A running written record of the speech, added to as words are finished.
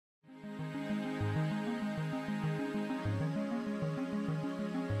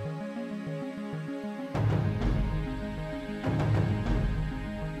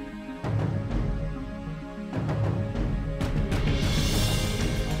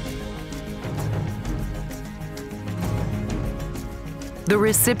The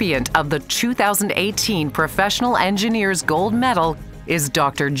recipient of the 2018 Professional Engineers Gold Medal is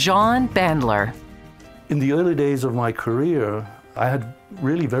Dr. John Bandler. In the early days of my career, I had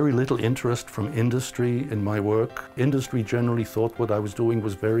really very little interest from industry in my work. Industry generally thought what I was doing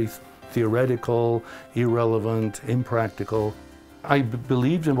was very theoretical, irrelevant, impractical. I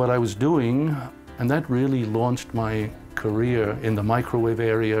believed in what I was doing, and that really launched my career in the microwave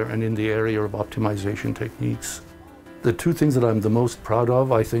area and in the area of optimization techniques. The two things that I'm the most proud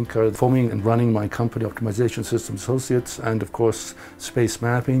of, I think, are forming and running my company, Optimization Systems Associates, and of course, space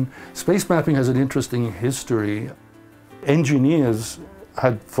mapping. Space mapping has an interesting history. Engineers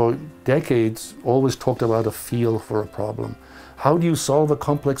had for decades always talked about a feel for a problem. How do you solve a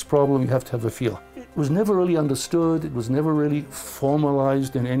complex problem? You have to have a feel. It was never really understood. It was never really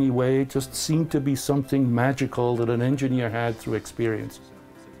formalized in any way. It just seemed to be something magical that an engineer had through experience.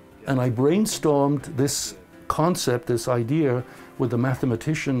 And I brainstormed this concept, this idea, with a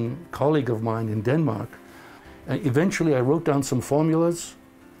mathematician colleague of mine in Denmark. And eventually I wrote down some formulas,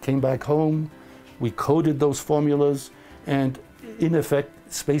 came back home, we coded those formulas, and in effect,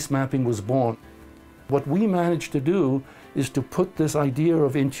 space mapping was born. What we managed to do is to put this idea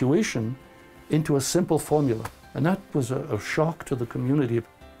of intuition into a simple formula, and that was a shock to the community.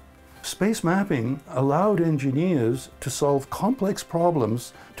 Space mapping allowed engineers to solve complex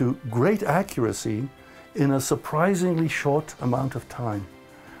problems to great accuracy in a surprisingly short amount of time,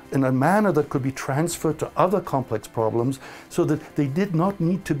 in a manner that could be transferred to other complex problems so that they did not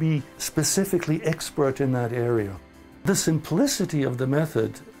need to be specifically expert in that area. The simplicity of the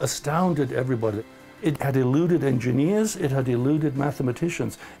method astounded everybody. It had eluded engineers, it had eluded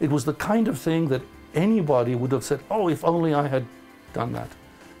mathematicians. It was the kind of thing that anybody would have said, oh, if only I had done that.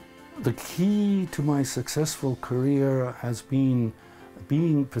 The key to my successful career has been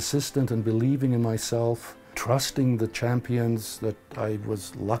being persistent and believing in myself, trusting the champions that I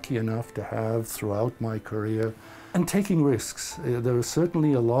was lucky enough to have throughout my career, and taking risks. There are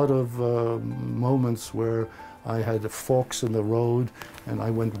certainly a lot of moments where I had forks in the road and I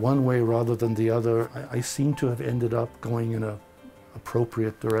went one way rather than the other. I seem to have ended up going in an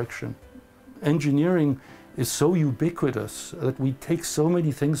appropriate direction. Engineering is so ubiquitous that we take so many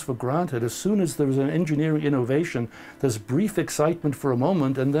things for granted. As soon as there's an engineering innovation, there's brief excitement for a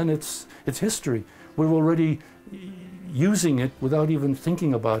moment, and then it's history. We're already using it without even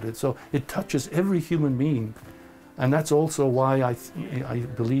thinking about it. So it touches every human being. And that's also why I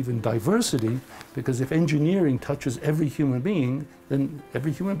believe in diversity, because if engineering touches every human being, then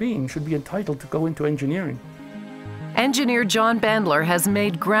every human being should be entitled to go into engineering. Engineer John Bandler has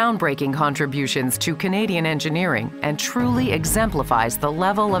made groundbreaking contributions to Canadian engineering and truly exemplifies the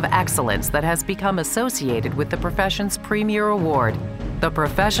level of excellence that has become associated with the profession's premier award, the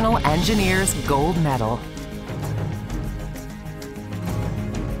Professional Engineers Gold Medal.